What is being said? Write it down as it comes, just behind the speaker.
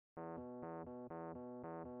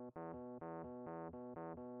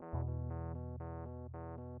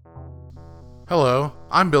Hello,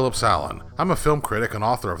 I'm Billups Allen. I'm a film critic and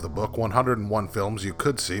author of the book 101 Films You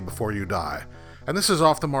Could See Before You Die, and this is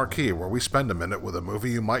Off the Marquee, where we spend a minute with a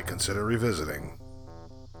movie you might consider revisiting.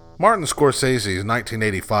 Martin Scorsese's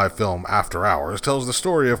 1985 film After Hours tells the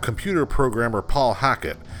story of computer programmer Paul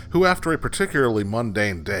Hackett, who after a particularly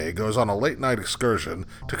mundane day goes on a late-night excursion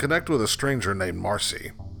to connect with a stranger named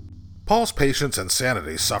Marcy. Paul's patience and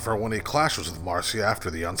sanity suffer when he clashes with Marcy after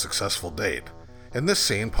the unsuccessful date. In this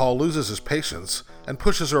scene, Paul loses his patience and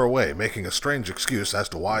pushes her away, making a strange excuse as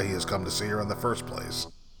to why he has come to see her in the first place.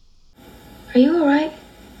 Are you alright?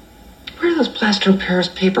 Where are those plaster of Paris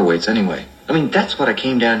paperweights anyway? I mean, that's what I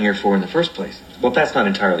came down here for in the first place. Well, that's not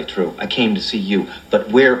entirely true. I came to see you, but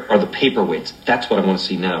where are the paperweights? That's what I want to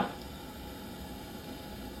see now.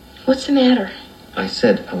 What's the matter? I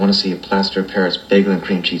said I want to see a plaster of Paris bagel and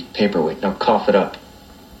cream cheese paperweight. Now cough it up.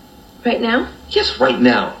 Right now? Yes, right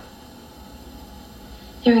now.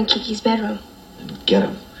 They're in Kiki's bedroom. Get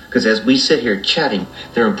them. Because as we sit here chatting,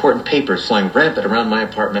 there are important papers flying rampant around my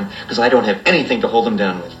apartment because I don't have anything to hold them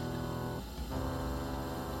down with.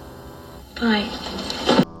 Fine.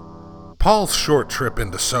 Paul's short trip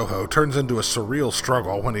into Soho turns into a surreal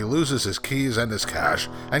struggle when he loses his keys and his cash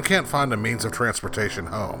and can't find a means of transportation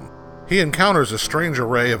home. He encounters a strange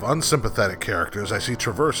array of unsympathetic characters as he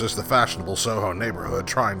traverses the fashionable Soho neighborhood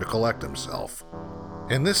trying to collect himself.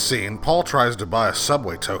 In this scene, Paul tries to buy a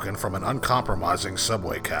subway token from an uncompromising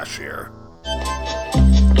subway cashier.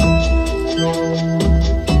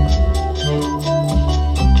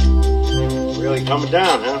 Really coming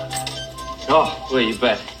down, huh? Oh, well, you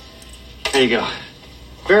bet. There you go.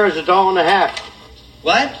 Fare is $1.50.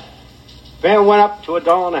 What? Fare went up to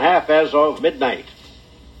 $1.50 as of midnight.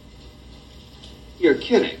 You're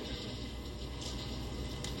kidding.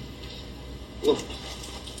 Look.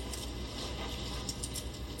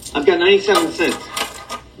 I've got 97 cents.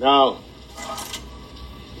 No,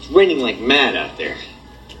 It's raining like mad out there.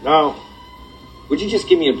 no, Would you just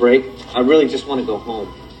give me a break? I really just want to go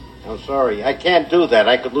home. I'm sorry. I can't do that.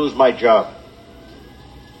 I could lose my job.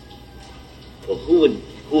 Well, who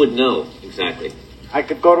would know exactly? I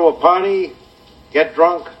could go to a party, get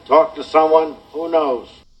drunk, talk to someone. Who knows?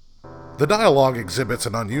 The dialogue exhibits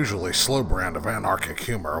an unusually slow brand of anarchic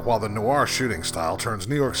humor, while the noir shooting style turns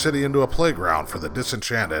New York City into a playground for the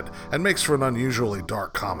disenchanted and makes for an unusually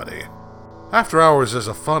dark comedy. After Hours is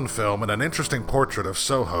a fun film and an interesting portrait of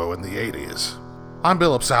Soho in the 80s. I'm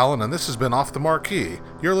Billups Allen, and this has been Off the Marquee.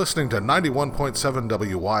 You're listening to 91.7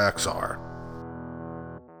 WYXR.